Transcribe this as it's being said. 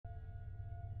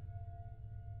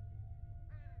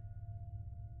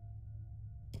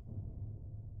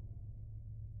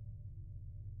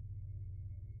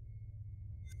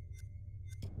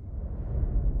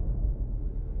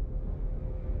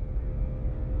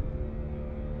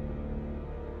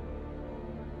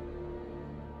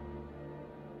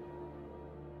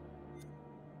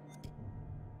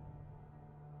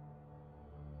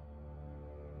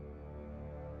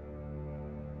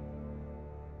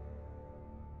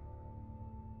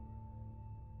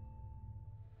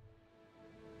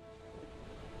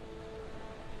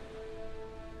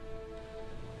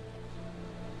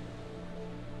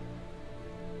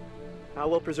How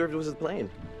well preserved was the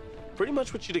plane? Pretty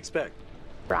much what you'd expect.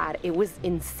 Brad, it was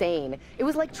insane. It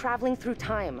was like traveling through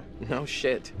time. No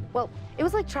shit. Well, it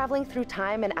was like traveling through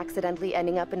time and accidentally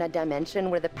ending up in a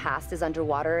dimension where the past is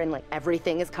underwater and like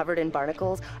everything is covered in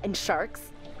barnacles and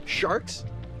sharks. Sharks?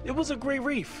 It was a great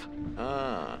reef.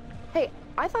 Ah. Hey,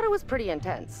 I thought it was pretty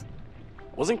intense.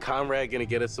 Wasn't Conrad gonna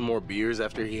get us some more beers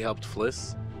after he helped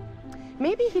Fliss?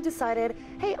 Maybe he decided,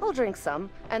 hey, I'll drink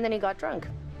some, and then he got drunk.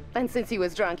 And since he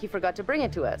was drunk, he forgot to bring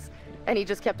it to us. And he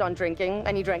just kept on drinking,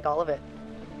 and he drank all of it.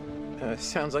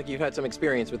 Sounds like you've had some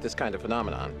experience with this kind of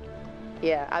phenomenon.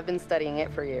 Yeah, I've been studying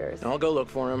it for years. I'll go look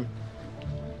for him.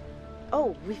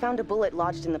 Oh, we found a bullet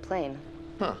lodged in the plane.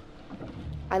 Huh.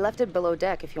 I left it below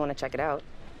deck if you want to check it out.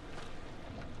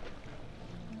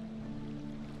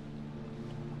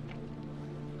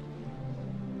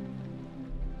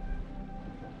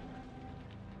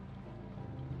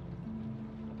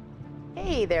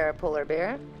 Hey there, polar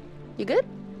bear. You good?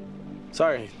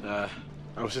 Sorry, I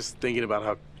was just thinking about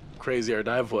how crazy our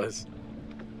dive was.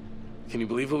 Can you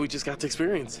believe what we just got to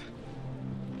experience?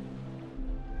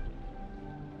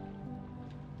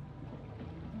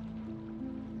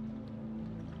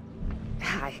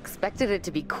 I expected it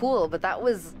to be cool, but that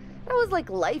was like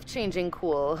life-changing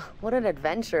cool. What an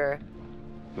adventure.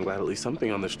 I'm glad at least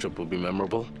something on this trip will be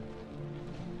memorable.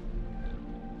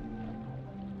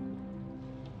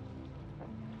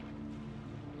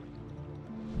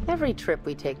 Every trip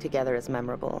we take together is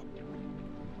memorable.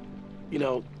 You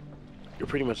know, you're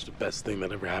pretty much the best thing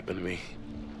that ever happened to me.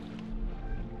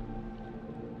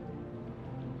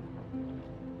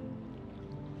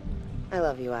 I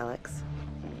love you, Alex.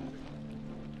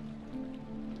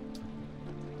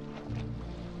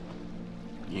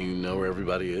 You know where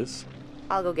everybody is?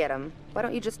 I'll go get him. Why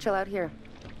don't you just chill out here?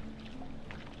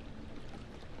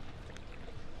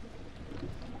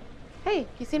 Hey,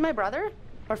 you seen my brother?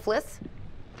 Or Fliss?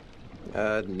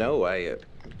 No, I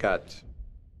got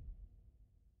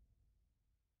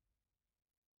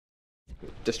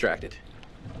distracted.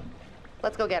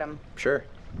 Let's go get him. Sure.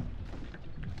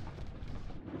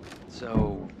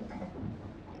 So,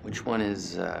 which one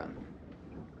is,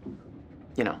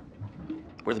 you know,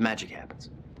 where the magic happens?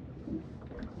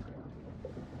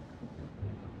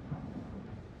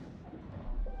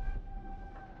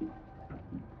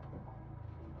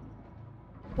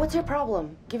 What's your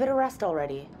problem? Give it a rest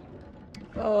already.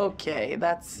 Okay,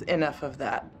 that's enough of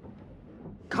that.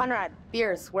 Conrad,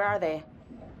 beers, where are they?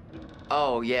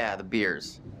 Oh, yeah, the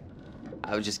beers.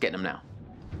 I was just getting them now.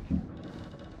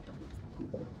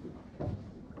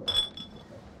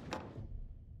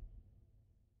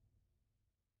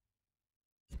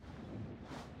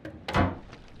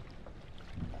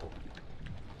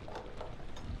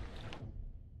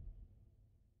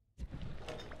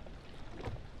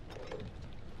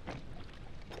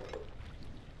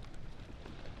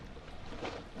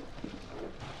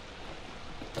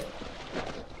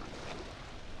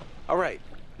 All right,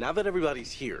 now that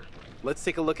everybody's here, let's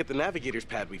take a look at the navigator's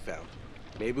pad we found.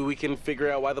 Maybe we can figure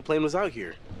out why the plane was out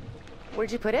here. Where'd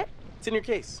you put it? It's in your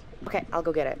case. Okay, I'll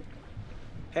go get it.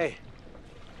 Hey.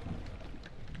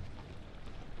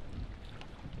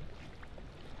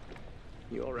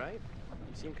 You all right?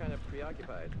 You seem kind of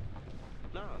preoccupied.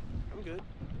 Nah, I'm good.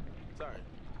 Sorry.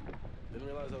 Didn't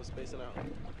realize I was spacing out.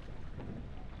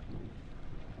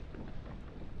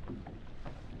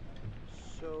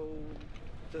 So,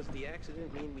 does the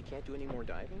accident mean we can't do any more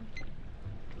diving?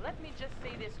 Let me just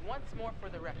say this once more for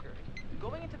the record.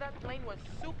 Going into that plane was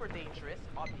super dangerous,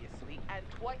 obviously, and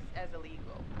twice as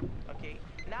illegal. Okay?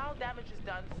 Now damage is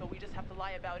done, so we just have to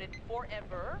lie about it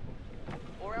forever,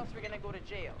 or else we're gonna go to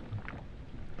jail.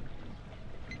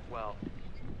 Well,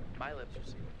 my lips are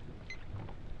sealed.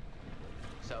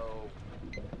 So,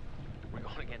 we're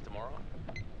going again tomorrow?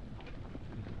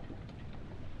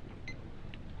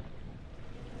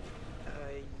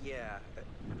 Yeah.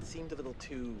 It seemed a little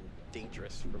too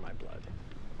dangerous for my blood.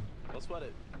 Don't sweat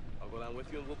it. I'll go down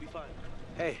with you and we'll be fine.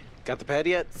 Hey, got the pad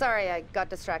yet? Sorry, I got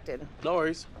distracted. No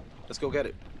worries. Let's go get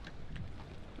it.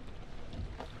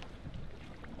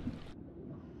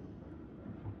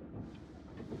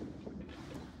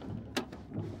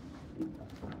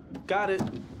 Got it.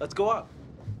 Let's go up.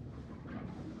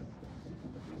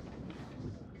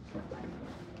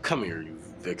 Come here, you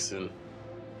vixen.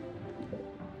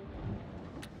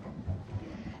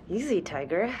 Easy,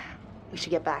 Tiger. We should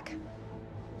get back.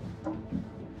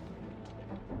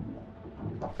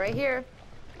 Right here.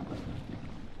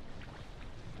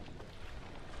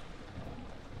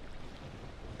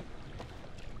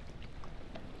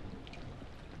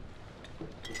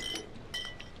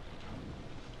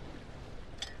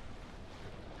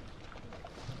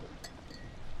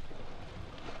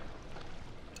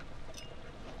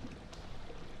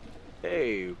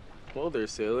 Hey, whoa there,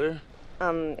 sailor.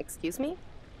 Excuse me?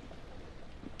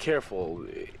 Careful.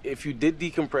 If you did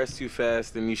decompress too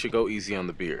fast, then you should go easy on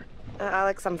the beer.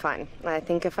 Alex, I'm fine. I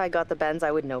think if I got the bends,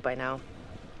 I would know by now.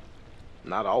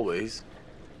 Not always.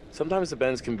 Sometimes the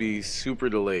bends can be super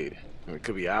delayed. It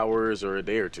could be hours or a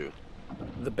day or two.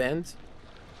 The bends?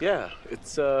 Yeah,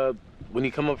 it's when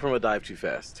you come up from a dive too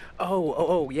fast.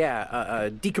 Yeah,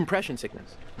 decompression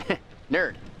sickness.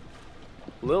 Nerd.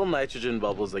 Little nitrogen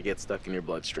bubbles that get stuck in your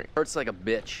bloodstream. Hurts like a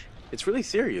bitch. It's really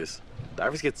serious.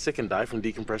 Divers get sick and die from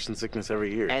decompression sickness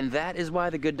every year. And that is why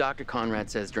the good Dr. Conrad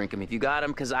says drink them if you got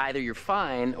them, because either you're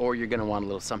fine or you're going to want a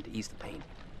little something to ease the pain.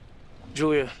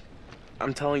 Julia,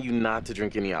 I'm telling you not to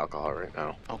drink any alcohol right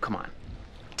now. Oh, come on.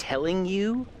 Telling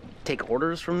you? Take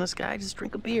orders from this guy? Just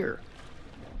drink a beer.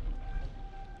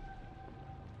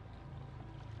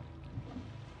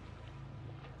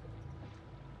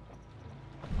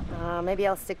 Maybe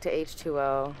I'll stick to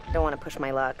H2O. Don't want to push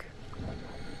my luck.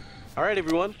 All right,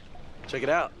 everyone, check it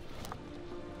out.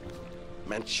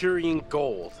 Manchurian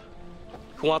gold.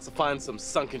 Who wants to find some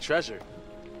sunken treasure?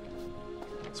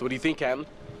 So what do you think, Captain?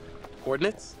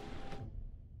 Coordinates?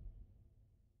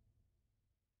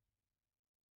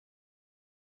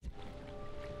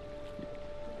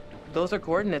 Those are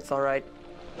coordinates, all right.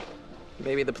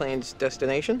 Maybe the plane's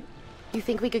destination? You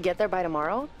think we could get there by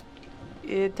tomorrow?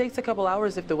 It takes a couple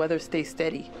hours if the weather stays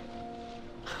steady.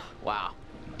 Wow.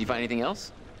 You find anything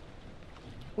else?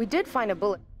 We did find a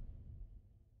bullet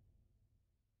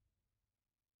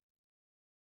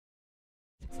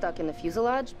stuck in the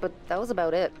fuselage, but that was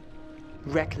about it.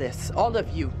 Reckless, all of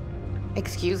you.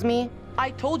 Excuse me? I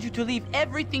told you to leave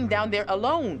everything down there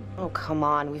alone. Oh, come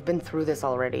on. We've been through this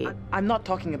already. I'm not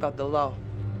talking about the law.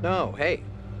 No, hey,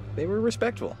 they were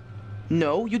respectful.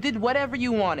 No, you did whatever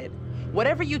you wanted.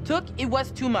 Whatever you took, it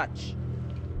was too much.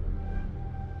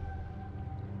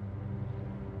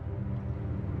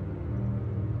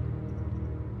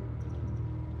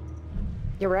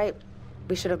 You're right.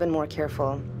 We should have been more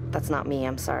careful. That's not me,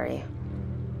 I'm sorry.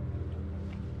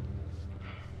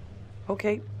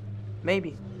 Okay,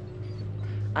 maybe.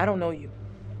 I don't know you.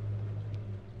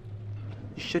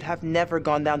 You should have never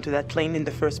gone down to that plane in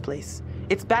the first place.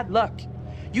 It's bad luck.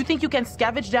 You think you can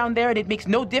scavenge down there and it makes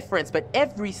no difference, but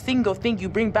every single thing you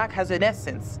bring back has an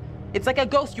essence. It's like a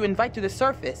ghost you invite to the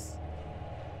surface.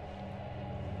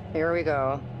 Here we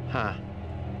go. Huh.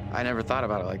 I never thought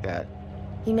about it like that.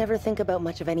 You never think about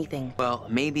much of anything. Well,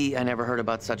 maybe I never heard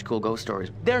about such cool ghost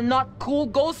stories. They're not cool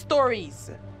ghost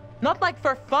stories. Not like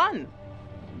for fun.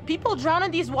 People drown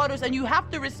in these waters and you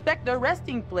have to respect their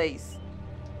resting place.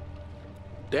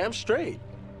 Damn straight.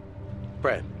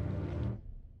 Brad.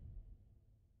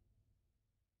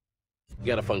 You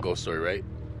got a fun ghost story, right?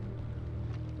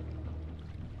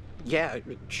 Yeah,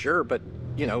 sure, but,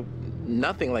 you know,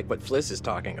 nothing like what Fliss is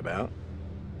talking about.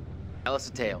 Tell us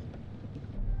a tale.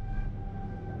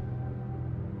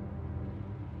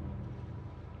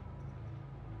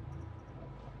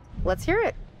 Let's hear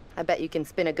it. I bet you can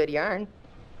spin a good yarn.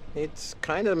 It's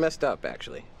kind of messed up,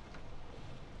 actually.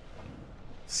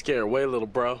 Scare away, little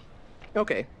bro.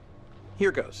 Okay,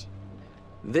 here goes.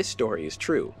 This story is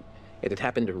true. It had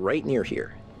happened right near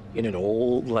here, in an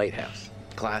old lighthouse.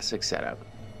 Classic setup.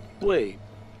 Wait,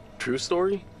 true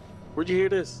story? Where'd you hear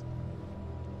this?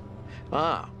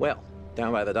 Ah, well,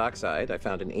 down by the dockside, I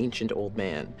found an ancient old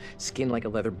man, skin like a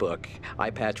leather book,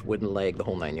 eye patch, wooden leg, the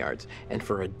whole 9 yards. And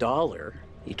for $1,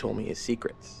 he told me his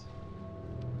secrets.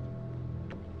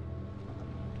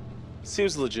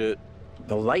 Seems legit.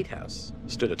 The lighthouse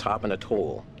stood atop an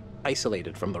atoll,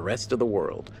 isolated from the rest of the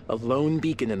world, a lone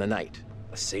beacon in the night,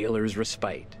 a sailor's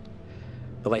respite.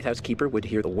 The lighthouse keeper would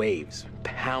hear the waves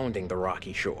pounding the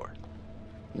rocky shore.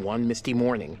 One misty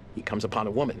morning, he comes upon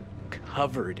a woman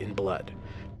covered in blood.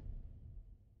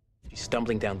 She's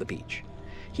stumbling down the beach.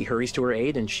 He hurries to her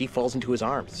aid and she falls into his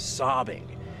arms,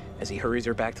 sobbing. As he hurries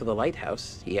her back to the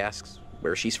lighthouse, he asks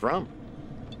where she's from.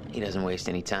 He doesn't waste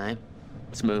any time.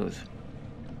 Smooth.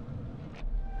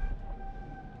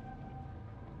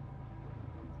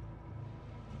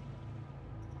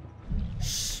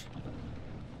 Shh.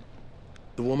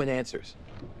 The woman answers,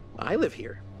 I live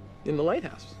here, in the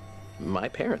lighthouse. My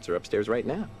parents are upstairs right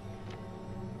now.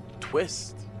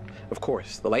 Twist. Of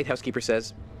course, the lighthouse keeper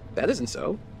says, that isn't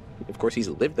so. Of course, he's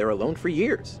lived there alone for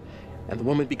years. And the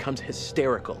woman becomes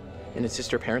hysterical and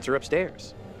insists her parents are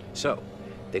upstairs. So,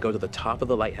 they go to the top of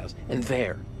the lighthouse, and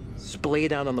there,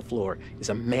 splayed out on the floor, is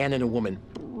a man and a woman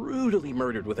brutally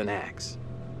murdered with an axe.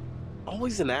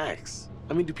 Always an axe.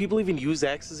 I mean, do people even use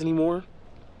axes anymore?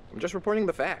 I'm just reporting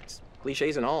the facts,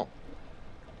 cliches and all.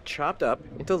 Chopped up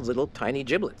into little tiny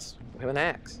giblets with an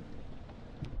axe.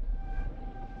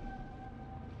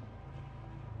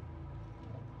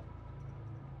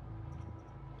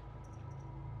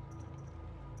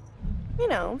 You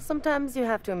know, sometimes you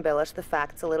have to embellish the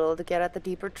facts a little to get at the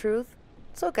deeper truth.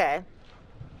 It's okay.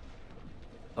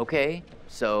 Okay,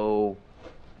 so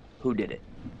who did it?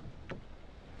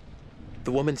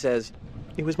 The woman says,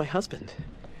 "It was my husband."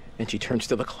 And she turns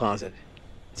to the closet.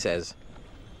 Says,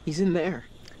 "He's in there."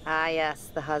 Ah, yes,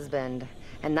 the husband.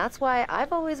 And that's why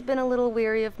I've always been a little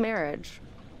weary of marriage.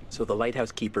 So the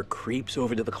lighthouse keeper creeps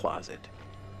over to the closet,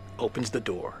 opens the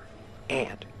door,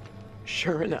 and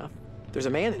sure enough, there's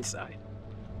a man inside.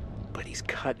 But he's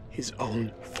cut his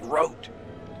own throat.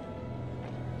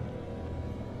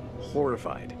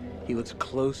 Horrified, he looks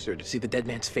closer to see the dead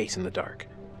man's face in the dark.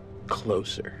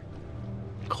 Closer.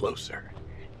 Closer.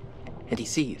 And he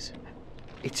sees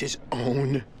it's his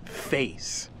own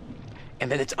face.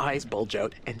 And then its eyes bulge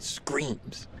out and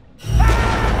screams.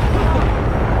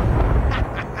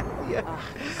 Yeah.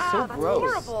 So that's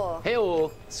gross. horrible.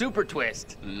 Hey-oh, super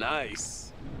twist.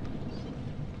 Nice.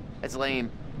 That's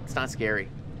lame. It's not scary.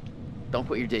 Don't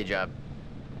quit your day job.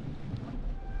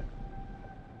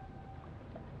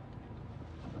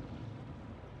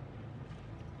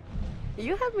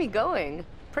 You had me going.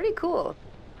 Pretty cool.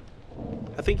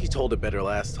 I think you told it better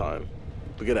last time.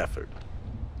 But good effort.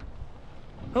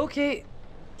 Okay,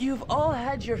 you've all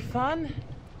had your fun.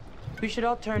 We should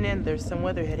all turn in. There's some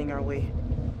weather heading our way.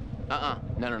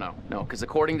 No, because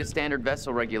according to standard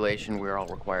vessel regulation, we're all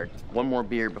required one more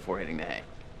beer before hitting the hay.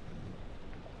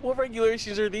 What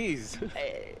regulations are these?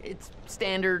 It's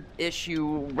standard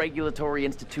issue regulatory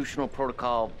institutional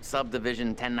protocol subdivision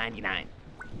 1099.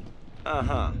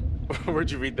 Uh-huh. Where'd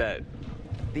you read that?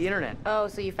 The internet. Oh,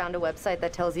 so you found a website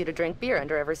that tells you to drink beer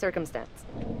under every circumstance.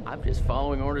 I'm just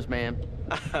following orders, ma'am.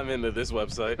 I'm into this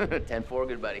website. 10-4,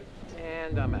 good buddy.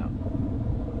 And I'm out.